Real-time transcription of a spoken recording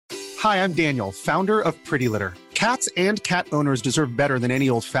Hi, I'm Daniel, founder of Pretty Litter. Cats and cat owners deserve better than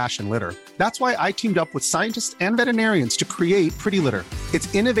any old-fashioned litter. That's why I teamed up with scientists and veterinarians to create Pretty Litter.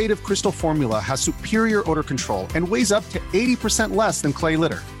 Its innovative crystal formula has superior odor control and weighs up to 80% less than clay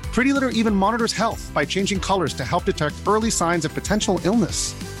litter. Pretty Litter even monitors health by changing colors to help detect early signs of potential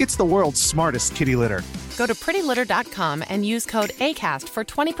illness. It's the world's smartest kitty litter. Go to prettylitter.com and use code ACAST for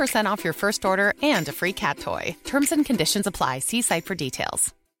 20% off your first order and a free cat toy. Terms and conditions apply. See site for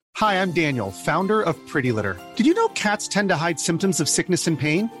details. Hi, I'm Daniel, founder of Pretty Litter. Did you know cats tend to hide symptoms of sickness and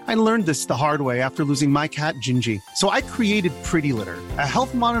pain? I learned this the hard way after losing my cat, Gingy. So I created Pretty Litter, a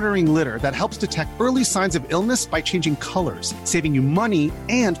health monitoring litter that helps detect early signs of illness by changing colors, saving you money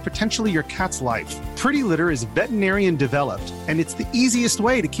and potentially your cat's life. Pretty Litter is veterinarian developed, and it's the easiest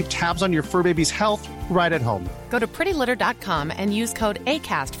way to keep tabs on your fur baby's health right at home. Go to prettylitter.com and use code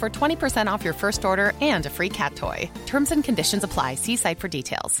ACAST for 20% off your first order and a free cat toy. Terms and conditions apply. See site for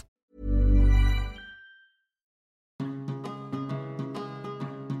details.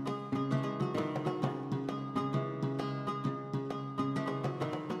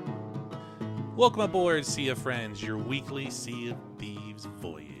 Welcome aboard, Sea of Friends, your weekly Sea of Thieves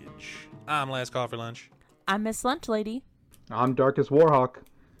voyage. I'm Last Call for Lunch. I'm Miss Lunch Lady. I'm Darkest Warhawk.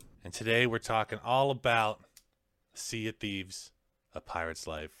 And today we're talking all about Sea of Thieves, A Pirate's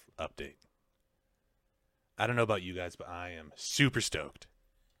Life update. I don't know about you guys, but I am super stoked.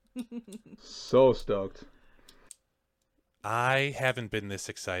 So stoked. I haven't been this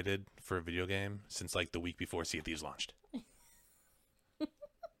excited for a video game since like the week before Sea of Thieves launched.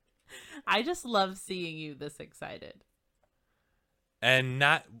 I just love seeing you this excited. And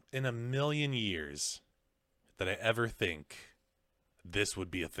not in a million years did I ever think this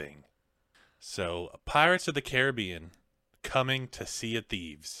would be a thing. So, Pirates of the Caribbean coming to Sea of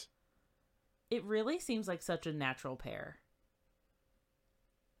Thieves. It really seems like such a natural pair.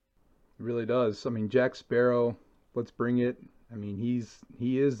 It really does. I mean, Jack Sparrow, let's bring it. I mean,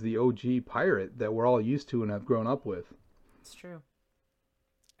 he is the OG pirate that we're all used to and have grown up with. It's true.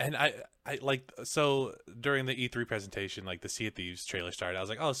 And I like, so during the E3 presentation, like the Sea of Thieves trailer started, I was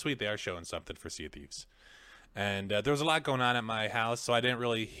like, oh, sweet, they are showing something for Sea of Thieves. And there was a lot going on at my house, so I didn't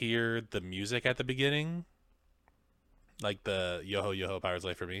really hear the music at the beginning. Like the Yo-Ho, Yo-Ho, Pirate's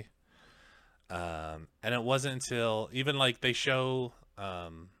Life for me. And it wasn't until, even like they show,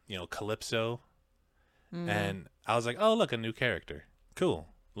 Calypso. Mm. And I was like, oh, look, a new character. Cool.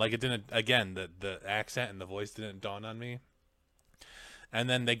 Like it didn't, again, the accent and the voice didn't dawn on me. And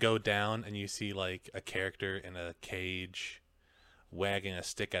then they go down and you see like a character in a cage wagging a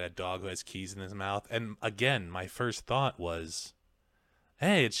stick at a dog who has keys in his mouth. And again, my first thought was,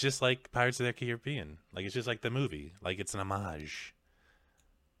 hey, it's just like Pirates of the Caribbean. Like it's just like the movie. Like it's an homage.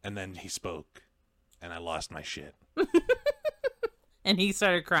 And then he spoke and I lost my shit. And he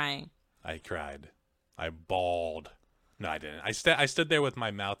started crying. I cried. I bawled. No, I didn't. I stood there with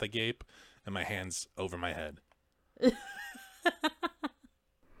my mouth agape and my hands over my head.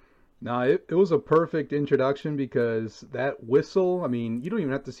 No, it was a perfect introduction because that whistle, I mean, you don't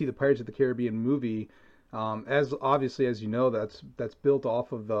even have to see the Pirates of the Caribbean movie. As obviously, as you know, that's built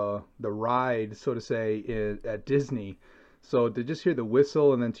off of the ride, so to say, at Disney. So to just hear the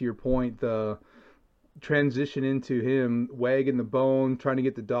whistle and then to your point, the transition into him wagging the bone, trying to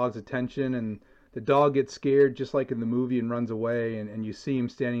get the dog's attention, and the dog gets scared just like in the movie and runs away, and you see him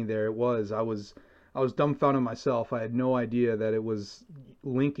standing there. I was dumbfounded myself. I had no idea that it was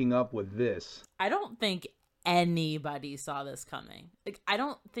linking up with this. I don't think anybody saw this coming. Like, I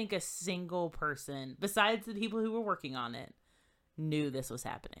don't think a single person, besides the people who were working on it, knew this was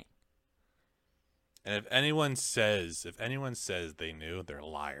happening. And if anyone says they knew, they're a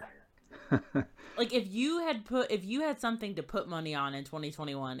liar. Like if you had something to put money on in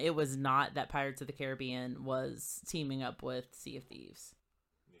 2021, it was not that Pirates of the Caribbean was teaming up with Sea of Thieves.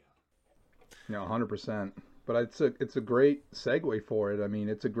 Yeah, 100%. But it's a great segue for it. I mean,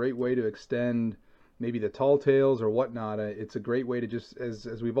 it's a great way to extend maybe the tall tales or whatnot. It's a great way to just,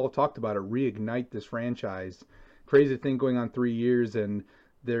 as we've all talked about it, reignite this franchise. Crazy thing going on 3 years, and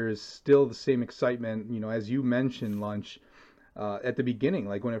there's still the same excitement, as you mentioned, Lunch, at the beginning,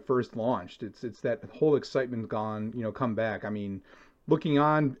 like when it first launched. It's that whole excitement gone, come back. I mean, looking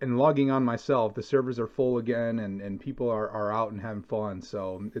on and logging on myself, the servers are full again, and people are out and having fun.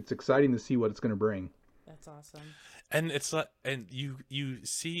 So it's exciting to see what it's going to bring. That's awesome. And it's like, and you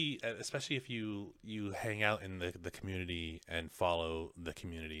see, especially if you hang out in the community and follow the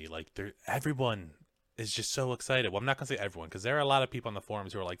community, like everyone is just so excited. Well, I'm not gonna say everyone, because there are a lot of people on the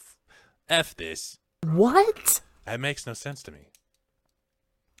forums who are like, "F this." What? It makes no sense to me.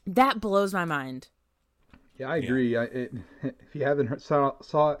 That blows my mind. Yeah, I agree. If you haven't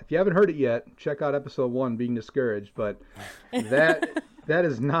if you haven't heard it yet, check out episode 1, Being Discouraged. But that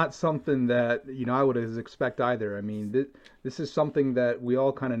is not something that I would expect either. I mean, this is something that we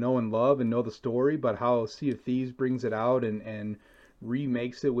all kind of know and love and know the story, but how Sea of Thieves brings it out and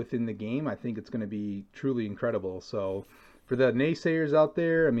remakes it within the game, I think it's going to be truly incredible. So for the naysayers out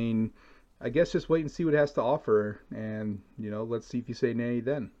there, I mean, I guess just wait and see what it has to offer, and let's see if you say nay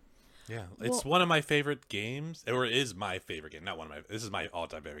then. Yeah, it's one of my favorite games, or it is my favorite game. Not one of my. This is my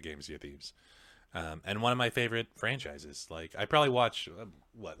all-time favorite game, Sea of Thieves, and one of my favorite franchises. Like I probably watch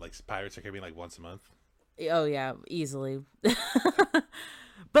like Pirates of the Caribbean like once a month. Oh yeah, easily.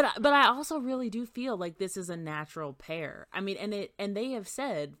 But I also really do feel like this is a natural pair. I mean, and they have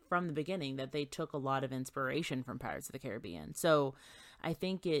said from the beginning that they took a lot of inspiration from Pirates of the Caribbean. So I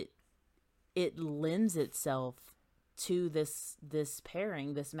think it lends itself to this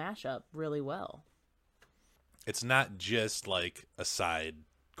pairing, this mashup really well. It's not just like a side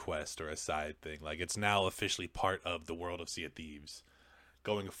quest or a side thing. Like it's now officially part of the world of Sea of Thieves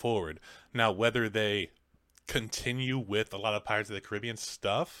going forward. Now, whether they continue with a lot of Pirates of the Caribbean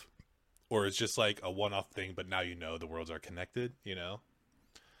stuff or it's just like a one-off thing, but now the worlds are connected,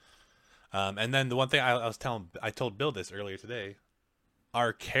 and then the one thing I told Bill this earlier today,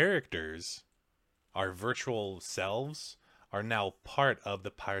 our characters, our virtual selves, are now part of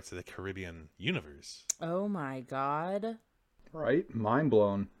the Pirates of the Caribbean universe. Oh my god. Right? Mind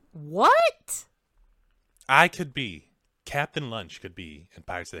blown. What? I could be. Captain Lunch could be in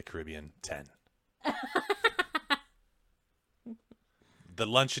Pirates of the Caribbean 10.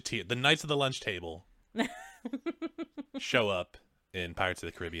 The Knights of the Lunch Table show up in Pirates of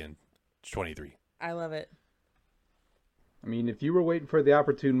the Caribbean 23. I love it. I mean, if you were waiting for the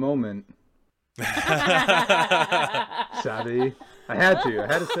opportune moment, Savvy, I had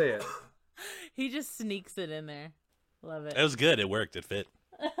to say it. He just sneaks it in there. Love it. It was good. It worked. It fit.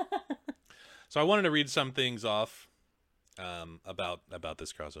 So I wanted to read some things off about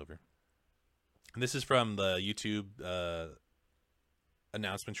this crossover. And this is from the YouTube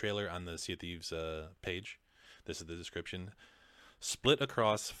announcement trailer on the Sea of Thieves page. This is the description. Split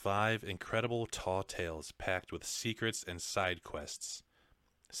across 5 incredible tall tales packed with secrets and side quests.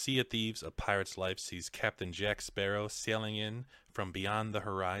 Sea of Thieves, A Pirate's Life sees Captain Jack Sparrow sailing in from beyond the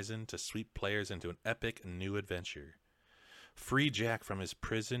horizon to sweep players into an epic new adventure. Free Jack from his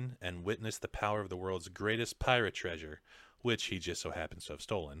prison and witness the power of the world's greatest pirate treasure, which he just so happens to have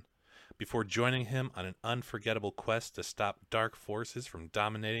stolen, before joining him on an unforgettable quest to stop dark forces from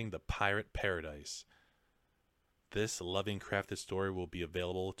dominating the pirate paradise. This loving crafted story will be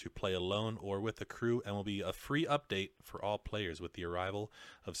available to play alone or with a crew and will be a free update for all players with the arrival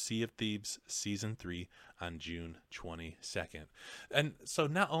of Sea of Thieves Season 3 on June 22nd. And so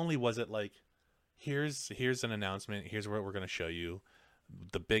not only was it like, here's an announcement, here's what we're going to show you,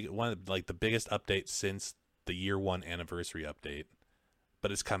 the biggest update since the year 1 anniversary update,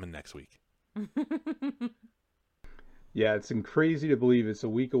 but it's coming next week. Yeah, it's crazy to believe it's a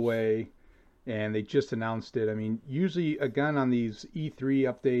week away. And they just announced it. I mean, usually, again, on these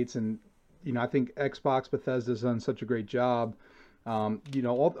E3 updates, and, I think Xbox Bethesda's done such a great job.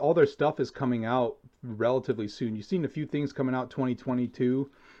 All their stuff is coming out relatively soon. You've seen a few things coming out 2022,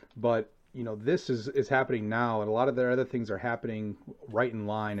 but, this is happening now. And a lot of their other things are happening right in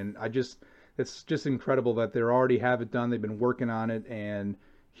line. And it's just incredible that they already have it done. They've been working on it, and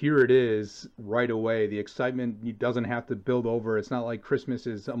here it is right away. The excitement doesn't have to build over. It's not like Christmas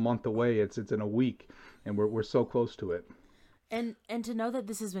is a month away. It's in a week, and we're so close to it. And to know that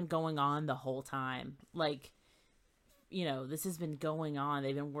this has been going on the whole time, like, this has been going on.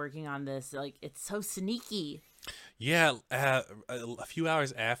 They've been working on this. Like, it's so sneaky. Yeah, a few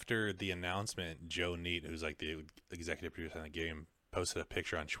hours after the announcement, Joe Neate, who's like the executive producer on the game, posted a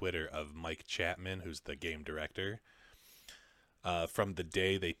picture on Twitter of Mike Chapman, who's the game director. From the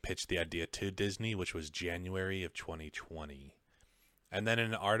day they pitched the idea to Disney, which was January of 2020. And then in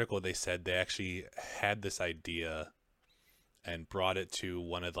an article, they said they actually had this idea and brought it to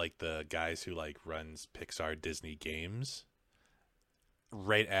one of the guys who runs Pixar Disney games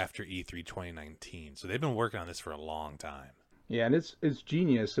right after E3 2019. So they've been working on this for a long time. Yeah, and it's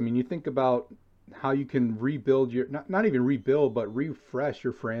genius. I mean, you think about how you can rebuild not even rebuild, but refresh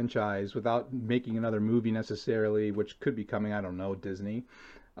your franchise without making another movie necessarily, which could be coming. I don't know, Disney,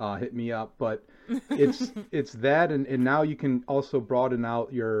 hit me up. But it's that, and now you can also broaden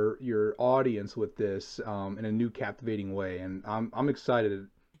out your audience with this in a new captivating way, and I'm excited.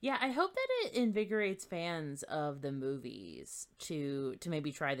 Yeah, I hope that it invigorates fans of the movies to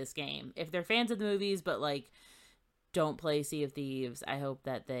maybe try this game. If they're fans of the movies but don't play Sea of Thieves, I hope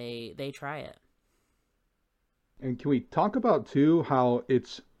that they try it. And can we talk about too how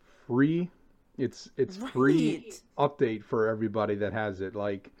it's free? It's free Right. update for everybody that has it.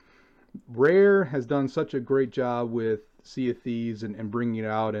 Like Rare has done such a great job with Sea of Thieves and bringing it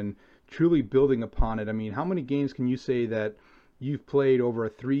out and truly building upon it. I mean, how many games can you say that you've played over a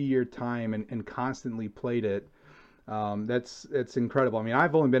 3-year time and constantly played it? That's incredible. I mean,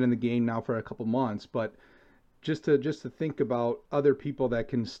 I've only been in the game now for a couple months, but just to think about other people that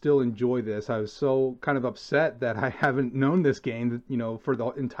can still enjoy this. I was so kind of upset that I haven't known this game, for the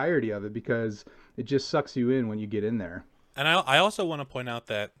entirety of it, because it just sucks you in when you get in there. And I also want to point out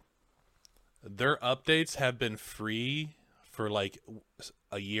that their updates have been free for like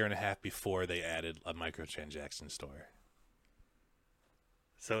a year and a half before they added a microtransaction store.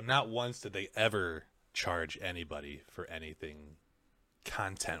 So not once did they ever charge anybody for anything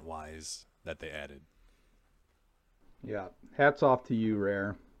content-wise that they added. Yeah, hats off to you,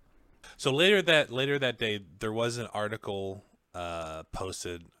 Rare. So later that day, there was an article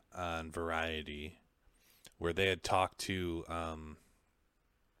posted on Variety where they had talked to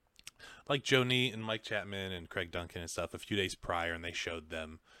like Joe Neate and Mike Chapman and Craig Duncan and stuff a few days prior, and they showed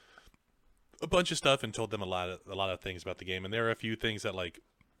them a bunch of stuff and told them a lot of things about the game. And there were a few things that like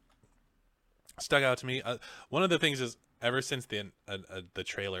stuck out to me. One of the things is, ever since the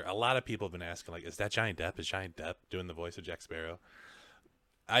trailer, a lot of people have been asking, like, is that Johnny Depp? Is Johnny Depp doing the voice of Jack Sparrow?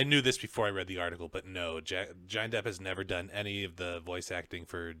 I knew this before I read the article, but no, Johnny Depp has never done any of the voice acting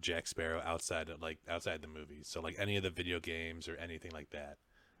for Jack Sparrow outside the movies. So like any of the video games or anything like that,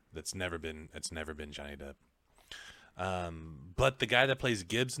 it's never been Johnny Depp. But the guy that plays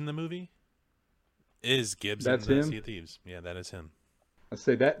Gibbs in the movie is Gibbs That's in him? Sea of Thieves. Yeah, that is him. I'd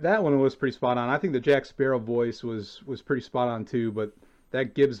say that one was pretty spot on. I think the Jack Sparrow voice was pretty spot on too, but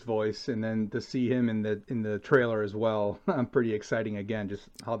that Gibbs voice, and then to see him in the trailer as well, pretty exciting again, just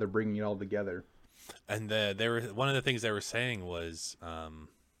how they're bringing it all together. And one of the things they were saying was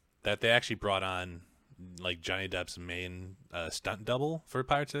that they actually brought on like Johnny Depp's main stunt double for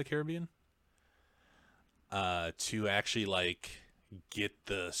Pirates of the Caribbean to actually like get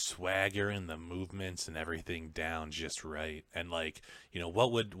the swagger and the movements and everything down just right. And like,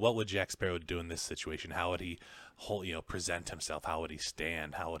 what would Jack Sparrow do in this situation? How would he present himself? How would he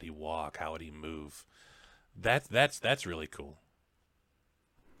stand? How would he walk? How would he move? That's really cool.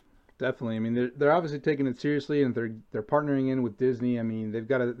 Definitely. I mean, they're obviously taking it seriously, and they're partnering in with Disney. I mean, they've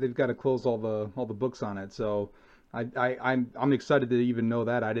got to close all the books on it. So I'm excited to even know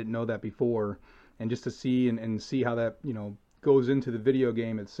that. I didn't know that before, and just to see and see how that goes into the video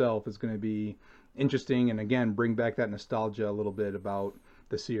game itself is going to be interesting, and again bring back that nostalgia a little bit about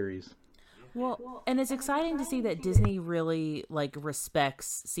the series. Well, and it's exciting to see that Disney really like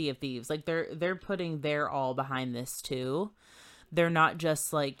respects Sea of Thieves. Like they're putting their all behind this too. They're not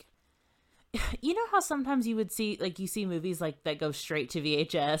just like, how sometimes you would see like you see movies like that go straight to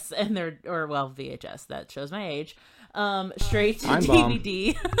VHS and VHS, that shows my age. Straight to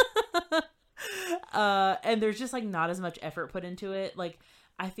DVD. And there's just like not as much effort put into it. Like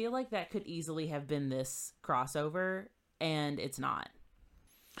I feel like that could easily have been this crossover, and it's not.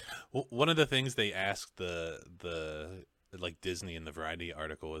 Well, one of the things they asked the like Disney in the Variety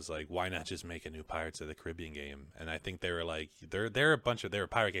article was like, why not just make a new Pirates of the Caribbean game? And I think they were like, there are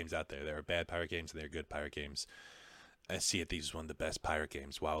pirate games out there. There are bad pirate games and there are good pirate games. I see it. These is one of the best pirate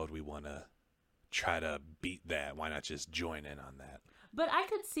games. Why would we want to try to beat that? Why not just join in on that? But I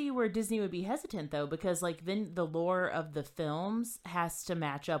could see where Disney would be hesitant though, because like then the lore of the films has to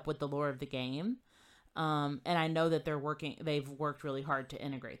match up with the lore of the game. And I know that they've worked really hard to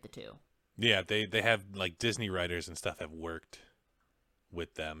integrate the two. Yeah, they have like Disney writers and stuff have worked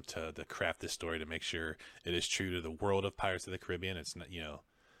with them to craft this story to make sure it is true to the world of Pirates of the Caribbean. It's not,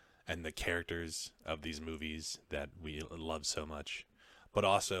 and the characters of these movies that we love so much, but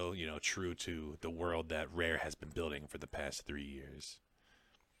also, true to the world that Rare has been building for the past 3 years.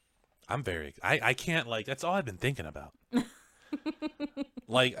 I can't, like, that's all I've been thinking about.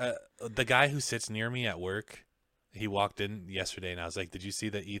 Like, the guy who sits near me at work, he walked in yesterday and I was like, did you see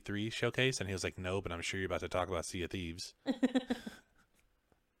the E3 showcase? And he was like, no, but I'm sure you're about to talk about Sea of Thieves.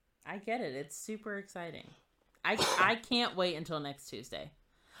 I get it. It's super exciting. I can't wait until next Tuesday.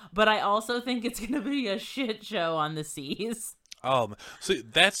 But I also think it's going to be a shit show on the seas. So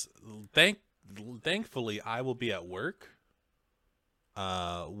thankfully I will be at work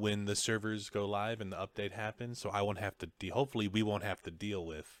when the servers go live and the update happens, so I won't have to hopefully we won't have to deal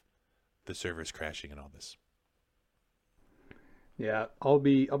with the servers crashing and all this. Yeah, I'll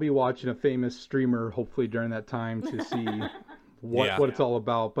be watching a famous streamer hopefully during that time to see what it's all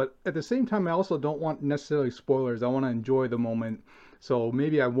about. But at the same time, I also don't want necessarily spoilers. I want to enjoy the moment. So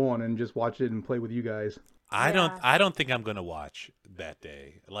maybe I won't and just watch it and play with you guys. I don't think I'm gonna watch that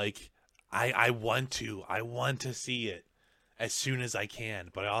day. Like, I want to see it as soon as I can,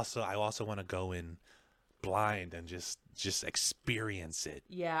 but I also want to go in blind and just experience it.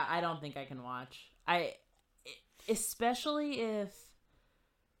 Yeah, I don't think I can watch. Especially if,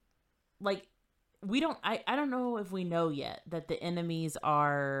 like, I don't know if we know yet that the enemies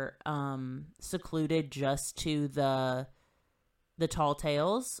are secluded just to the Tall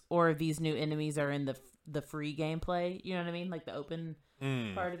Tales, or if these new enemies are in the free gameplay, you know what I mean, like the open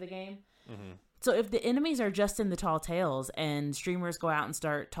part of the game. Mm-hmm. So if the enemies are just in the Tall Tales and streamers go out and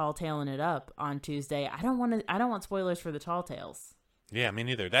start tall tailing it up on Tuesday, I don't want spoilers for the Tall Tales. Yeah, me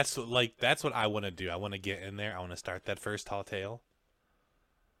neither. That's what I want to do. I want to get in there. I want to start that first Tall Tale.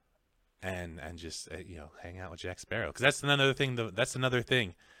 And just hang out with Jack Sparrow, because that's another thing. That's another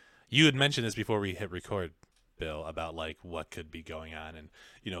thing. You had mentioned this before we hit record, Bill, about like what could be going on, and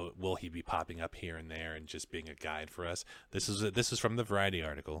will he be popping up here and there and just being a guide for us? This is from the Variety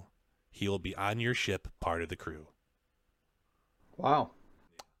article. He will be on your ship, part of the crew. Wow.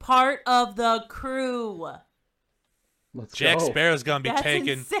 Part of the crew. Let's Jack go. Sparrow's gonna be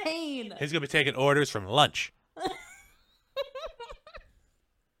taking. Insane. He's gonna be taking orders from lunch.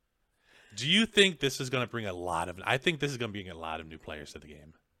 Do you think this is going to bring I think this is going to bring a lot of new players to the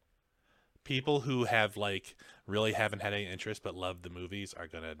game. People who have really haven't had any interest but love the movies are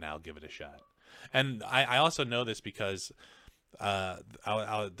going to now give it a shot. And I also know this because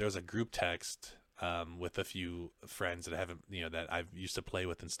there's a group text with a few friends that that I've used to play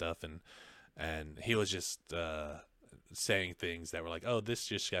with and stuff, and he was just saying things that were like, oh, this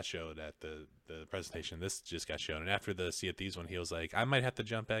just got showed at the presentation, this just got shown, and after the Sea of Thieves one, he was like, I might have to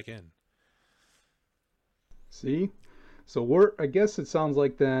jump back in. See? So I guess it sounds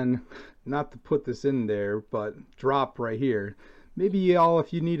like then, not to put this in there, but drop right here. Maybe y'all,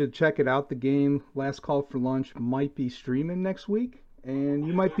 if you need to check it out, the game Last Call for Lunch might be streaming next week, and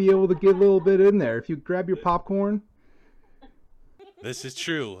you might be able to get a little bit in there. If you grab your popcorn. This is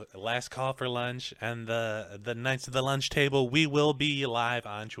true. Last Call for Lunch and the Knights of the Lunch Table, we will be live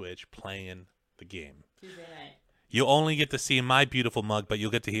on Twitch playing the game. Tuesday night. You'll only get to see my beautiful mug, but you'll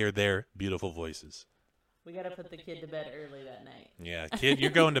get to hear their beautiful voices. We got to put the kid to bed early that night. Yeah, kid,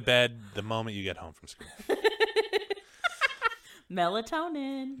 you're going to bed the moment you get home from school.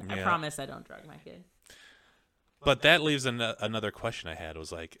 Melatonin. Yeah. I promise I don't drug my kid. But that leaves another question I had.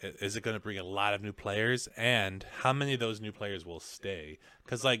 Was like, is it going to bring a lot of new players? And how many of those new players will stay?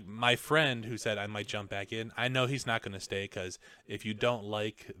 Because like my friend who said I might jump back in, I know he's not going to stay, because if you don't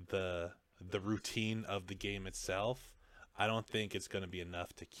like the routine of the game itself, I don't think it's going to be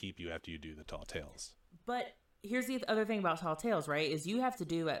enough to keep you after you do the Tall Tales. But here's the other thing about Tall Tales, right? Is you have to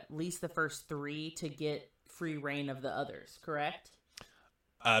do at least the first 3 to get free reign of the others, correct?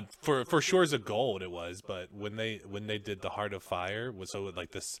 For sure as a gold it was, but when they did the Heart of Fire,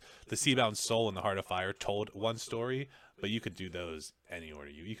 like this, the Seabound Soul and the Heart of Fire told one story, but you could do those any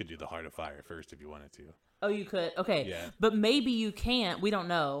order. You could do the Heart of Fire first if you wanted to. Oh, you could. Okay, yeah. But maybe you can't. We don't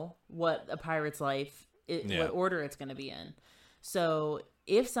know what a pirate's life, what order it's going to be in. So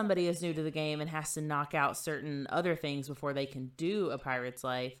if somebody is new to the game and has to knock out certain other things before they can do a pirate's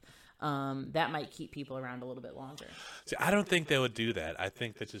life, that might keep people around a little bit longer. See, I don't think they would do that. I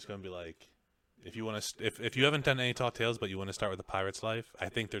think that's just going to be like, if you want to, if you haven't done any Tall Tales but you want to start with the Pirate's Life, I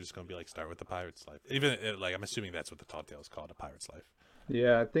think they're just going to be like, start with the Pirate's Life. Even like, I'm assuming that's what the Tall Tales called, a Pirate's Life.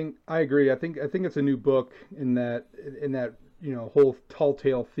 Yeah, I agree. I think it's a new book in that whole Tall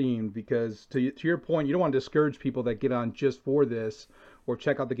Tale theme, because to your point, you don't want to discourage people that get on just for this or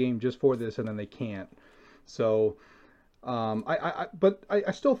check out the game just for this and then they can't. So but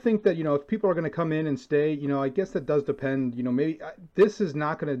I still think that, if people are going to come in and stay, I guess that does depend, maybe this is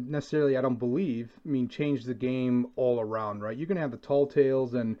not going to necessarily, I don't believe, change the game all around, right? You're going to have the Tall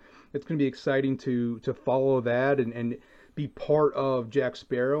Tales, and it's going to be exciting to follow that and be part of Jack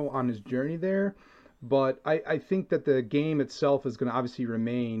Sparrow on his journey there. But I think that the game itself is going to obviously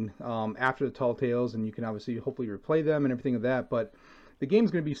remain after the Tall Tales, and you can obviously hopefully replay them and everything of that, but the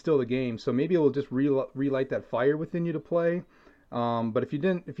game's going to be still the game, so maybe it will just relight that fire within you to play. But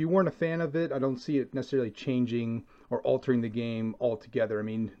if you weren't a fan of it, I don't see it necessarily changing or altering the game altogether.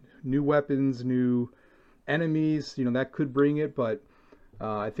 New weapons, new enemies, that could bring it, but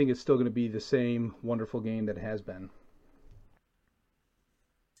I think it's still going to be the same wonderful game that it has been.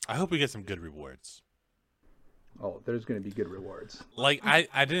 I hope we get some good rewards. Oh, there's going to be good rewards. Like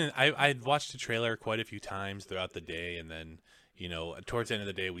I watched the trailer quite a few times throughout the day, and then towards the end of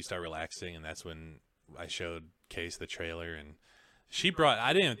the day, we start relaxing, and that's when I showed Case the trailer, and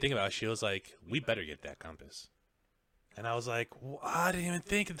I didn't even think about it. She was like, we better get that compass. And I was like, I didn't even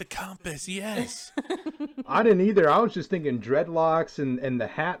think of the compass. Yes. I didn't either. I was just thinking dreadlocks and the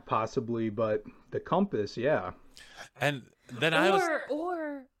hat possibly, but the compass, yeah. And then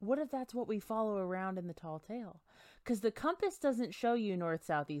Or what if that's what we follow around in the tall tale? Because the compass doesn't show you north,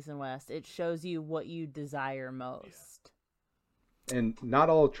 south, east, and west. It shows you what you desire most. And not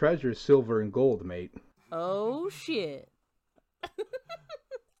all treasure is silver and gold, mate. Oh, shit.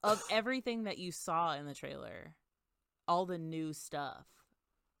 Of everything that you saw in the trailer, all the new stuff,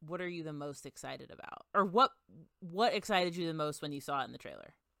 what are you the most excited about? Or what excited you the most when you saw it in the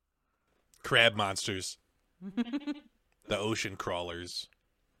trailer? crab monsters. The ocean crawlers.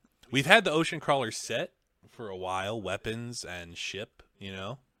 We've had the ocean crawlers set for a while, weapons and ship, you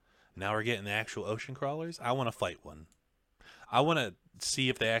know. Now we're getting the actual ocean crawlers. I want to fight one. I want to see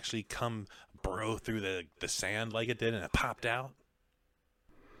if they actually come burrow through the sand like it did and it popped out.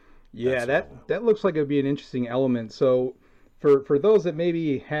 Yeah, that looks like it would be an interesting element. So for those that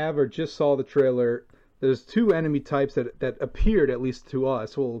maybe have or just saw the trailer, there's two enemy types that appeared, at least to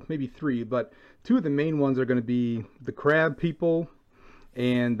us. Well, maybe three, but two of the main ones are going to be the crab people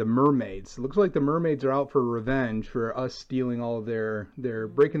and the mermaids. It looks like the mermaids are out for revenge for us stealing all of their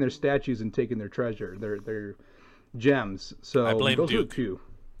breaking their statues and taking their treasure, their gems. So I blame those Duke. are two.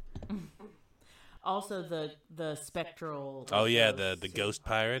 Also, the spectral. Oh yeah, the ghost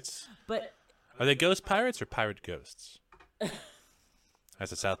pirates. But Are they ghost pirates or pirate ghosts?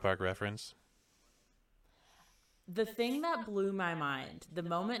 That's a South Park reference. the thing that blew my mind, the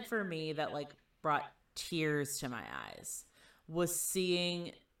moment for me that like brought tears to my eyes, was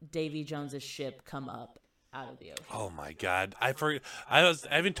seeing Davy Jones's ship come up out of the ocean. Oh my God! I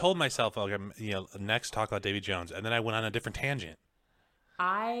even told myself, like, next talk about Davy Jones, and then I went on a different tangent.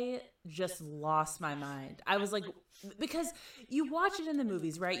 I just lost my mind. I was like, because you watch it in the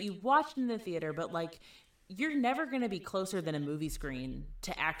movies, right? You watch it in the theater, but like, you're never going to be closer than a movie screen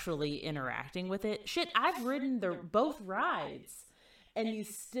to actually interacting with it. Shit, I've ridden both rides, and you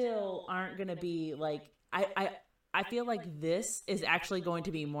still aren't going to be like, I feel like this is actually going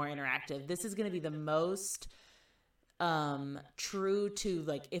to be more interactive. This is going to be the most true to,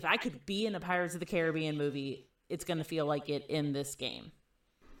 like, if I could be in a Pirates of the Caribbean movie, it's going to feel like it in this game.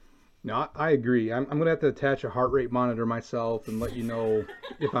 No, I agree. I'm going to have to attach a heart rate monitor myself and let you know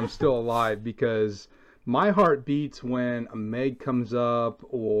if I'm still alive, because my heart beats when a Meg comes up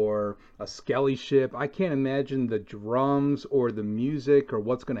or a Skelly ship. I can't imagine the drums or the music or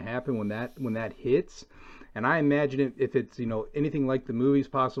what's going to happen when that hits. And I imagine it, if it's, anything like the movies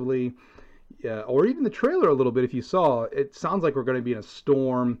possibly, or even the trailer a little bit, if you saw, it sounds like we're going to be in a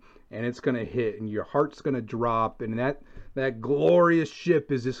storm and it's going to hit and your heart's going to drop, and that glorious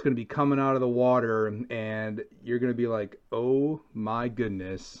ship is just going to be coming out of the water, and you're going to be like, oh my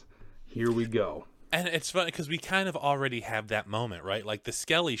goodness, here we go. And it's funny because we kind of already have that moment, right? Like the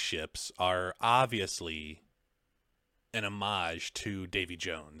Skelly ships are obviously an homage to Davy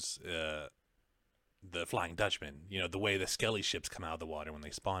Jones, the Flying Dutchman. The way the Skelly ships come out of the water when they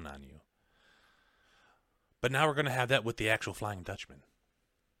spawn on you. But now we're going to have that with the actual Flying Dutchman.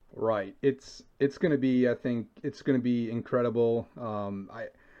 Right. It's going to be, I think, it's going to be incredible.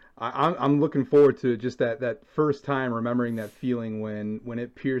 I'm looking forward to just that first time, remembering that feeling when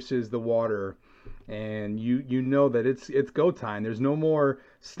it pierces the water, and you know that it's go time. There's no more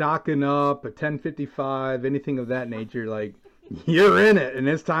stocking up, a 1055, anything of that nature. Like, you're in it, and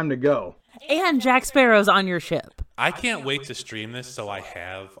it's time to go. And Jack Sparrow's on your ship. I can't wait to stream this so I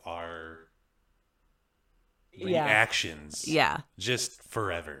have our reactions. Yeah. Just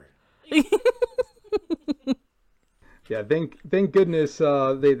forever. Yeah, thank goodness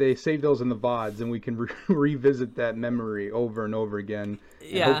they saved those in the VODs, and we can revisit that memory over and over again.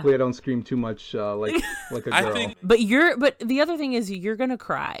 Yeah. And hopefully I don't scream too much like a girl. But the other thing is you're gonna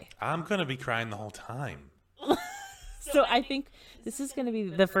cry. I'm gonna be crying the whole time. So I think this is gonna be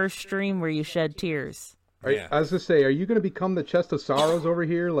the first stream where you shed tears. Yeah. I was going to say, are you going to become the Chest of Sorrows over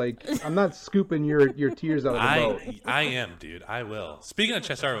here? Like, I'm not scooping your tears out of the boat. I am, dude. I will. Speaking of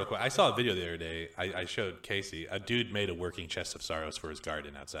Chest of Sorrows, real quick, I saw a video the other day. I showed Casey. A dude made a working Chest of Sorrows for his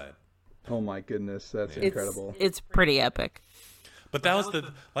garden outside. Oh my goodness, that's incredible. It's pretty epic. But that was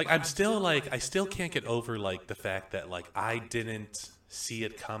I still can't get over, like, the fact that, like, I didn't see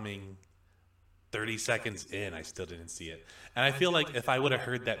it coming 30 seconds in. I still didn't see it. And I feel like if I would have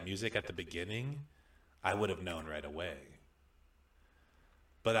heard that music at the beginning, I would have known right away.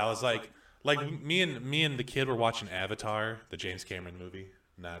 But I was like me and the kid were watching Avatar, the James Cameron movie,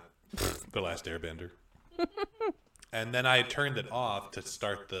 not The Last Airbender. And then I turned it off to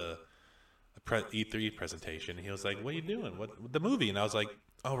start the E3 presentation. And he was like, "What are you doing? What the movie?" And I was like,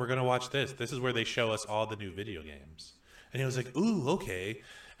 "Oh, we're gonna watch this. This is where they show us all the new video games." And he was like, ooh, okay.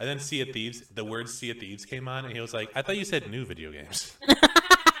 And then Sea of Thieves, the word Sea of Thieves came on, and he was like, I thought you said new video games.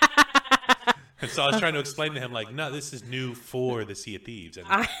 And so I was trying to explain to him, like, no, this is new for the Sea of Thieves. And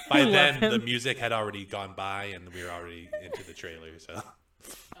by then, the music had already gone by, and we were already into the trailer. So,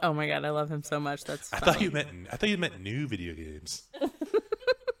 Oh my god, I love him so much. That's I funny. thought you meant new video games.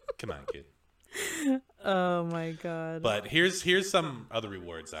 Come on, kid. Oh my god. But here's some other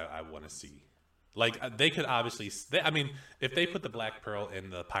rewards I want to see. Like, they could obviously, I mean, if they put the Black Pearl in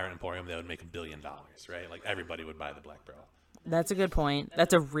the Pirate Emporium, they would make $1 billion, right? Like, everybody would buy the Black Pearl. That's a good point.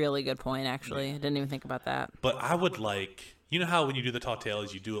 That's a really good point, actually. I didn't even think about that. But I would like, you know how when you do the Tall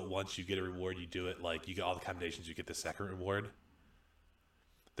Tales, you do it once, you get a reward, you do it, like, you get all the commendations, you get the second reward?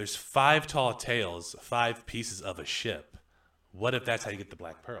 There's 5 Tall Tales, 5 pieces of a ship. What if that's how you get the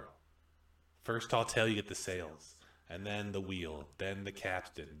Black Pearl? First Tall Tale, you get the sails, and then the wheel, then the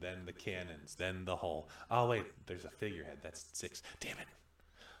captain, then the cannons, then the hull. Oh, wait, there's a figurehead. That's 6. Damn it.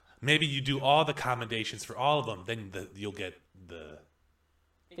 Maybe you do all the commendations for all of them, then you'll get the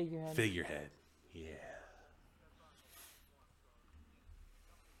figurehead. Yeah.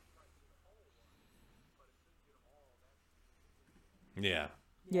 Yeah.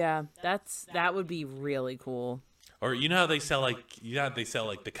 Yeah, that would be really cool. Or you know how they sell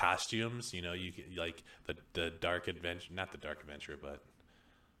like the costumes, you know, you get like the Dark Adventure, not the Dark Adventure, but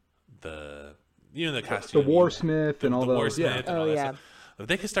the costume, the Warsmith and all the those. Warsmith Yeah. and all that yeah. stuff. If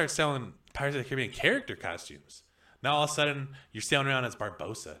they could start selling Pirates of the Caribbean character costumes, now all of a sudden you're sailing around as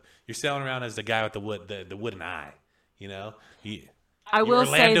Barbossa, you're sailing around as the guy with the wooden eye, you know. I will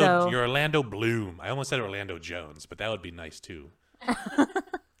say though, you're Orlando Bloom. I almost said Orlando Jones, but that would be nice too.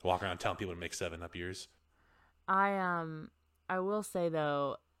 Walk around telling people to make 7-Up years. I will say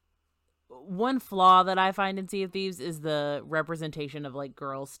though, one flaw that I find in Sea of Thieves is the representation of like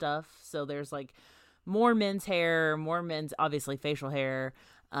girl stuff. So there's like more men's hair, more men's obviously facial hair,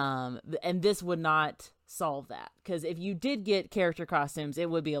 and this would not solve that, because if you did get character costumes, it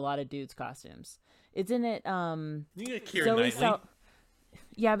would be a lot of dudes costumes. Isn't it? You get Keira Zoe Knightley.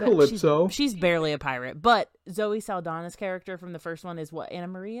 Yeah, but Calypso. she's barely a pirate. But Zoe Saldana's character from the first one is what, Anna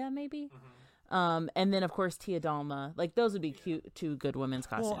Maria, maybe? Mm-hmm. And then of course Tia Dalma. Like those would be cute, 2 good women's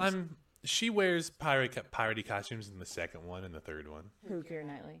costumes. Well, she wears piratey costumes in the second one and the third one. Who, Keira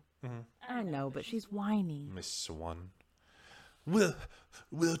Knightley? Mm-hmm. I know, but she's whiny. Miss Swan. Will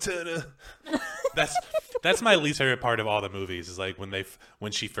Turner. That's my least favorite part of all the movies. Is like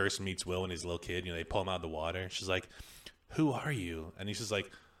when she first meets Will when he's a little kid. You know, they pull him out of the water. She's like, "Who are you?" And he's just like,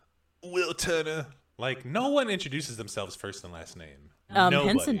 "Will Turner." Like, no one introduces themselves first and last name. Nobody.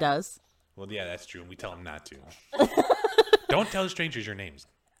 Henson does. Well, yeah, that's true. And we tell him not to. Don't tell strangers your names.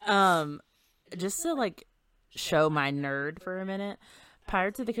 Just to like show my nerd for a minute,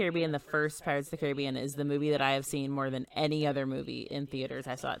 Pirates of the Caribbean, the first Pirates of the Caribbean, is the movie that I have seen more than any other movie in theaters.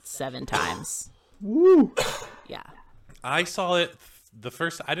 I saw it 7 times. Woo! Yeah. I saw it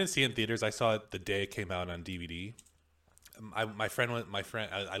I didn't see it in theaters. I saw it the day it came out on DVD. I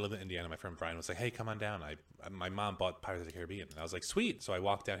live in Indiana. My friend Brian was like, "Hey, come on down." My mom bought Pirates of the Caribbean, and I was like, "Sweet." So I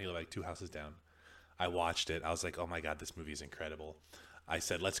walked down. He lived like 2 houses down. I watched it. I was like, "Oh my god, this movie is incredible." I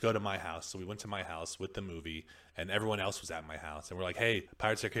said, "Let's go to my house." So we went to my house with the movie, and everyone else was at my house, and we're like, "Hey,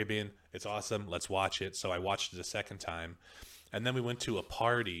 Pirates of the Caribbean, it's awesome. Let's watch it." So I watched it a second time, and then we went to a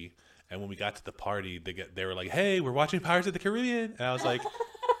party. And when we got to the party, they were like, "Hey, we're watching Pirates of the Caribbean," and I was like,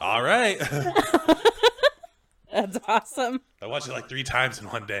 "All right." That's awesome. I watched it like 3 times in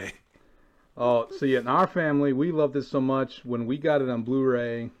one day. Oh, so yeah, in our family, we love this so much. When we got it on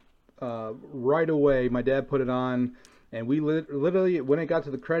Blu-ray, right away, my dad put it on, and we literally, when it got to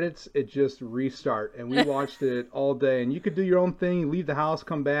the credits, it just restart, and we watched it all day. And you could do your own thing, leave the house,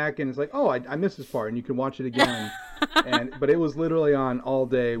 come back, and it's like, oh, I missed this part, and you can watch it again. But it was literally on all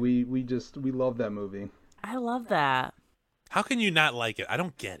day. We love that movie. I love that. How can you not like it? I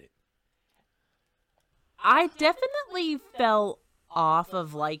don't get it. I definitely fell off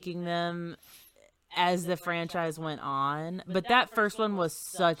of liking them as the franchise went on, but that first one was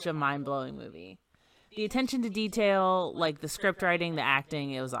such a mind-blowing movie. The attention to detail, like the script writing, the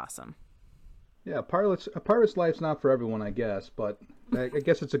acting, it was awesome. Yeah, a pirate's life's not for everyone, I guess, but I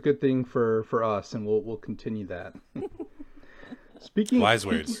guess it's a good thing for us, and we'll continue that. Wise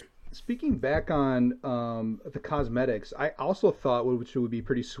words. Speaking back on the cosmetics, I also thought which would be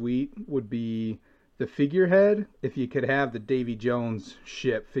pretty sweet would be the figurehead. If you could have the Davy Jones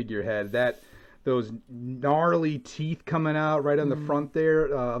ship figurehead, those gnarly teeth coming out right on the front there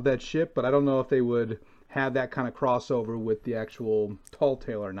of that ship, but I don't know if they would have that kind of crossover with the actual Tall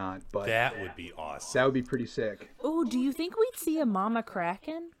Tale or not. But that would be awesome. That would be pretty sick. Oh, do you think we'd see a Mama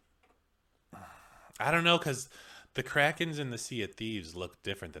Kraken? I don't know, because The Krakens in the Sea of Thieves look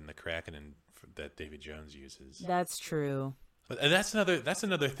different than the Kraken that Davy Jones uses. That's true. But that's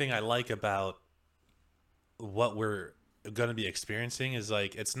another thing I like about what we're going to be experiencing is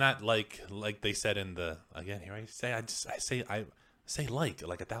like it's not like they said in the I say like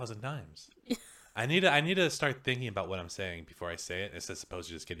 1,000 times. I need to start thinking about what I'm saying before I say it, as opposed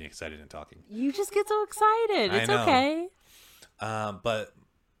to just getting excited and talking. You just get so excited. It's okay. But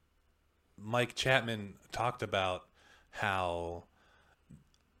Mike Chapman talked about how,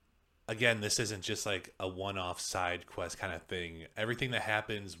 again, this isn't just like a one-off side quest kind of thing. Everything that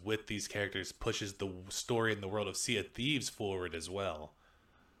happens with these characters pushes the story in the world of Sea of Thieves forward as well.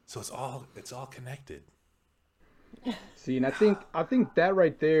 So it's all connected. See, and I think that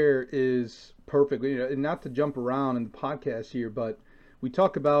right there is perfect. You know, and not to jump around in the podcast here, but we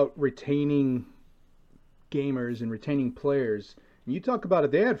talk about retaining gamers and retaining players. And you talk about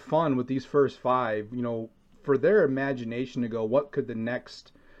it, they had fun with these first 5, you know, for their imagination to go, what could the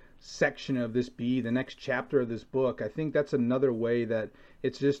next section of this be, the next chapter of this book? I think that's another way that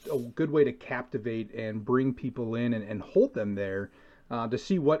it's just a good way to captivate and bring people in and hold them there to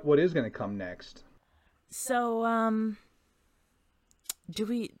see what is going to come next. So, do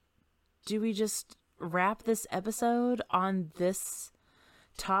we just wrap this episode on this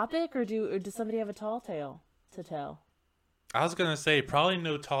topic, or does somebody have a tall tale to tell? I was gonna say probably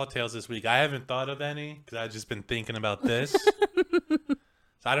no tall tales this week. I haven't thought of any because I've just been thinking about this. So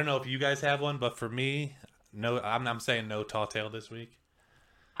I don't know if you guys have one, but for me, no. I'm saying no tall tale this week.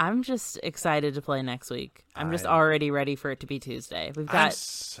 I'm just excited to play next week. I'm just already ready for it to be Tuesday. I'm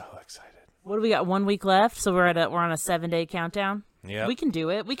so excited. What do we got? 1 week left, so we're on a 7-day countdown. Yeah, we can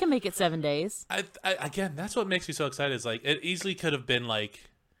do it. We can make it 7 days. Again, that's what makes me so excited. Is like it easily could have been like,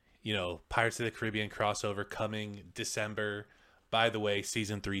 you know, Pirates of the Caribbean crossover coming December. By the way,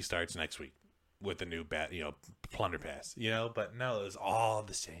 season 3 starts next week with the new Plunder Pass. You know, but no, it was all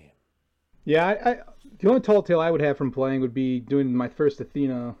the same. Yeah, the only tall tale I would have from playing would be doing my first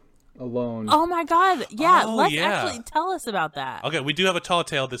Athena alone. Oh my god, yeah, actually tell us about that. Okay, we do have a tall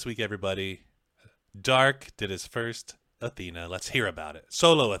tale this week, everybody. Dark did his first Athena. Let's hear about it.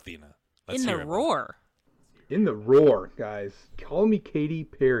 Solo Athena. In the roar. In the roar, guys. Call me Katy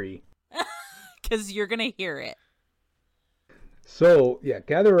Perry. Because you're going to hear it. So, yeah,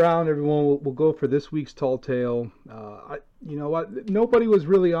 gather around, everyone. We'll go for this week's tall tale. You know what? Nobody was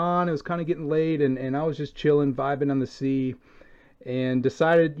really on. It was kind of getting late, and I was just chilling, vibing on the sea. And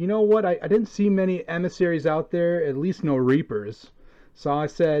decided, you know what, I didn't see many emissaries out there, at least no reapers. So I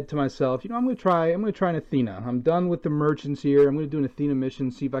said to myself, you know, I'm gonna try an Athena. I'm done with the merchants here. I'm gonna do an Athena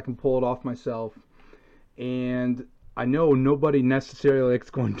mission, see if I can pull it off myself. And I know nobody necessarily likes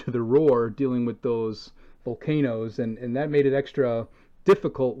going to the roar, dealing with those volcanoes, and that made it extra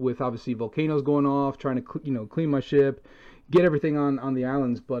difficult with obviously volcanoes going off, trying to clean my ship, get everything on the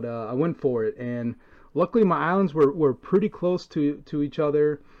islands. But I went for it, and luckily, my islands were pretty close to each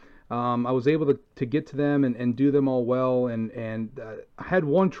other. I was able to get to them and do them all well. And I had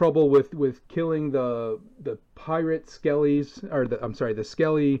one trouble with killing the pirate skellies, or the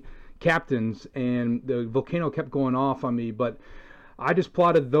skelly captains, and the volcano kept going off on me. But I just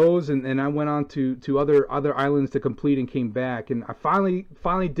plotted those, and I went on to other islands to complete and came back. And I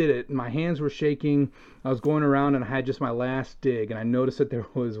finally did it. My hands were shaking. I was going around, and I had just my last dig, and I noticed that there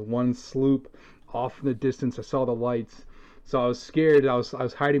was one sloop off in the distance. I saw the lights, so I was scared. I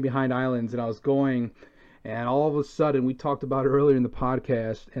was hiding behind islands, and I was going, and all of a sudden, we talked about it earlier in the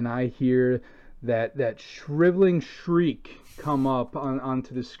podcast, and I hear that shriveling shriek come up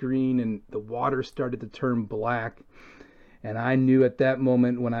onto the screen, and the water started to turn black. And I knew at that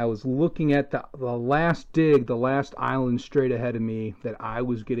moment, when I was looking at the last dig, the last island straight ahead of me, that I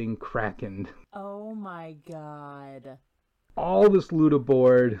was getting krakened. Oh my god. All this loot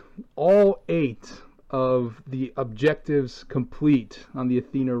aboard, all 8 of the objectives complete on the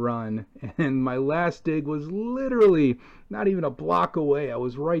Athena run, and my last dig was literally not even a block away. I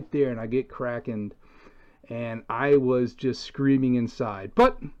was right there, and I get krakened, and I was just screaming inside.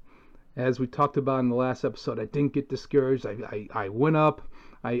 But as we talked about in the last episode, I didn't get discouraged. I went up,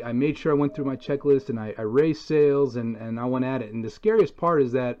 I made sure I went through my checklist, and I raised sails, and I went at it. And the scariest part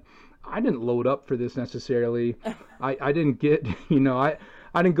is that I didn't load up for this necessarily. I didn't get,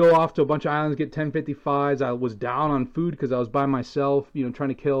 I didn't go off to a bunch of islands, get 1055s. I was down on food because I was by myself, trying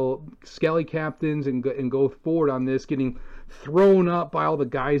to kill skelly captains and go forward on this, getting thrown up by all the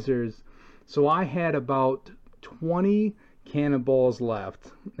geysers. So I had about 20 cannonballs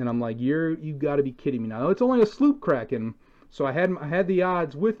left, and I'm like, you got to be kidding me. Now it's only a sloop kraken, so I had the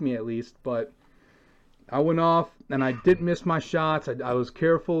odds with me at least, but I went off, and I didn't miss my shots. I was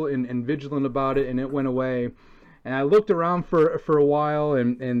careful and vigilant about it, and it went away. And I looked around for a while,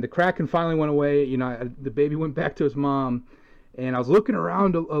 and the Kraken finally went away. The baby went back to his mom, and I was looking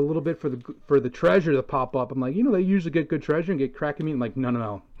around a little bit for the treasure to pop up. I'm like, they usually get good treasure and get Kraken meat. I'm like,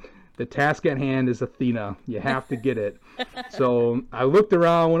 no. The task at hand is Athena. You have to get it. So I looked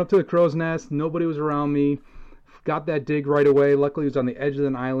around, went up to the crow's nest. Nobody was around me. Got that dig right away. Luckily, it was on the edge of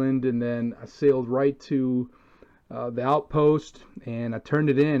an island, and then I sailed right to the outpost, and I turned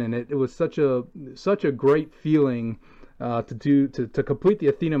it in, and it was such a great feeling to complete the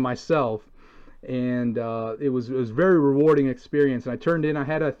Athena myself, and it was a very rewarding experience. And I turned in, I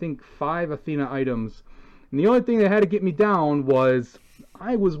had I think 5 Athena items, and the only thing that had to get me down was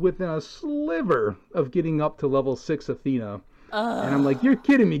I was within a sliver of getting up to level 6 Athena. And I'm like, you're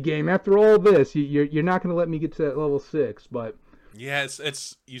kidding me, game. After all this, you're not going to let me get to that level 6. But yeah,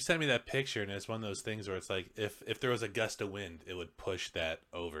 it's you sent me that picture, and it's one of those things where it's like if there was a gust of wind, it would push that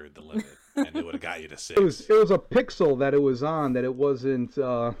over the limit, and it would have got you to 6. It was a pixel that it was on, that it wasn't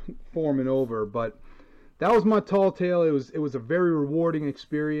forming over. But that was my tall tale. It was a very rewarding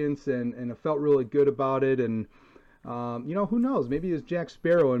experience, and I felt really good about it. And who knows? Maybe it's Jack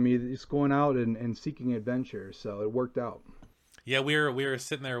Sparrow and me just going out and seeking adventure. So it worked out. Yeah, we were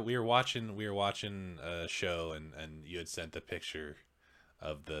sitting there. We were watching a show, and you had sent the picture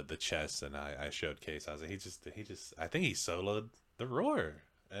of the chest, and I showed Case. I was like, he just I think he soloed the Roar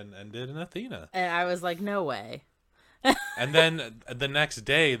and did an Athena. And I was like, no way. And then the next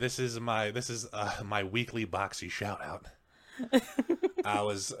day, this is my weekly Boxy shout out. I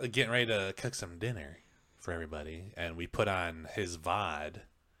was getting ready to cook some dinner for everybody, and we put on his VOD.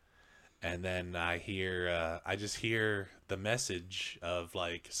 And then I just hear the message of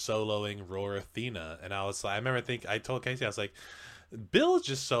like soloing Roar Athena, and I told Casey, I was like, Bill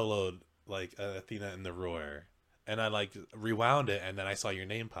just soloed like Athena in the Roar, and I like rewound it, and then I saw your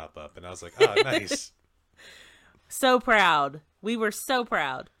name pop up, and I was like, oh, nice. So proud. We were so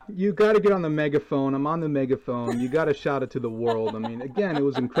proud. You got to get on the megaphone. I'm on the megaphone. You got to shout it to the world. I mean, again, it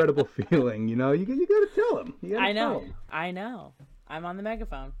was an incredible feeling. You got to tell him. I know. I'm on the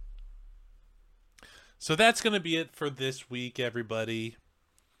megaphone. So that's going to be it for this week, everybody.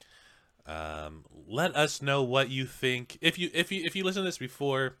 Let us know what you think. If you listen to this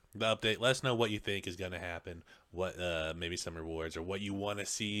before the update, let us know what you think is going to happen. What maybe some rewards, or what you want to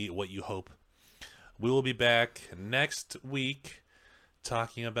see, what you hope. We will be back next week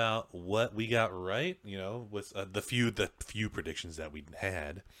talking about what we got right, with the few predictions that we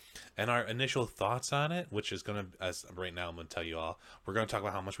had, and our initial thoughts on it, which is going to, as right now I'm going to tell you all, we're going to talk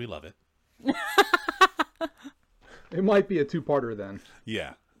about how much we love it. It might be a 2-parter then.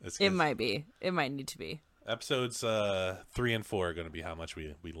 Yeah. It might be. It might need to be. Episodes 3 and 4 are going to be how much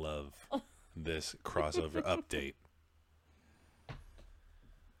we love this crossover update.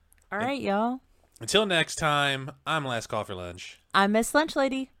 All right, y'all. Until next time, I'm Last Call for Lunch. I'm Miss Lunch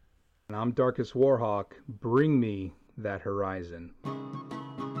Lady. And I'm Darkest Warhawk. Bring me that horizon.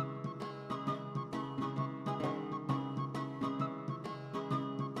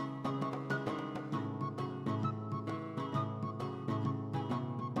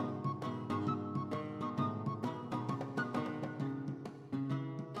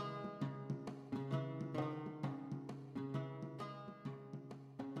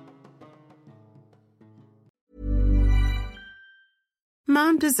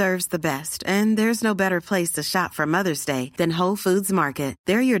 Mom deserves the best, and there's no better place to shop for Mother's Day than Whole Foods Market.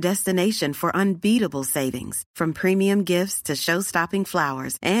 They're your destination for unbeatable savings, from premium gifts to show-stopping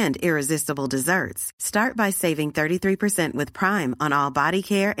flowers and irresistible desserts. Start by saving 33% with Prime on all body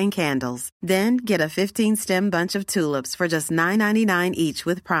care and candles. Then get a 15-stem bunch of tulips for just $9.99 each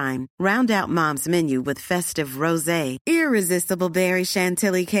with Prime. Round out Mom's menu with festive rosé, irresistible berry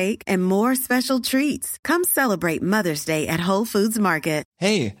chantilly cake, and more special treats. Come celebrate Mother's Day at Whole Foods Market.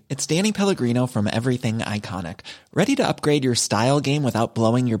 Hey, it's Danny Pellegrino from Everything Iconic. Ready to upgrade your style game without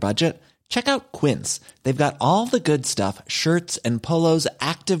blowing your budget? Check out Quince. They've got all the good stuff, shirts and polos,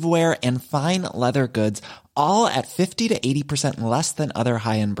 activewear, and fine leather goods, all at 50 to 80% less than other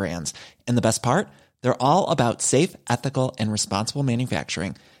high-end brands. And the best part? They're all about safe, ethical, and responsible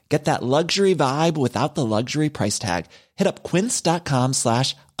manufacturing. Get that luxury vibe without the luxury price tag. Hit up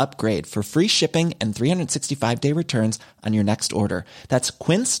quince.com/upgrade for free shipping and 365-day returns on your next order. That's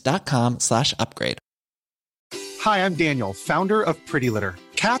quince.com/upgrade. Hi, I'm Daniel, founder of Pretty Litter.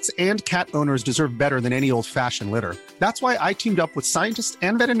 Cats and cat owners deserve better than any old-fashioned litter. That's why I teamed up with scientists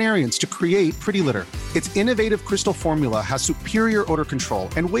and veterinarians to create Pretty Litter. Its innovative crystal formula has superior odor control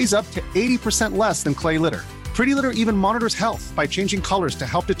and weighs up to 80% less than clay litter. Pretty Litter even monitors health by changing colors to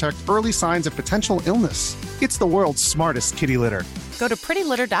help detect early signs of potential illness. It's the world's smartest kitty litter. Go to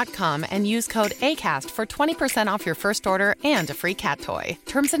prettylitter.com and use code ACAST for 20% off your first order and a free cat toy.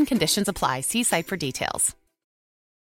 Terms and conditions apply. See site for details.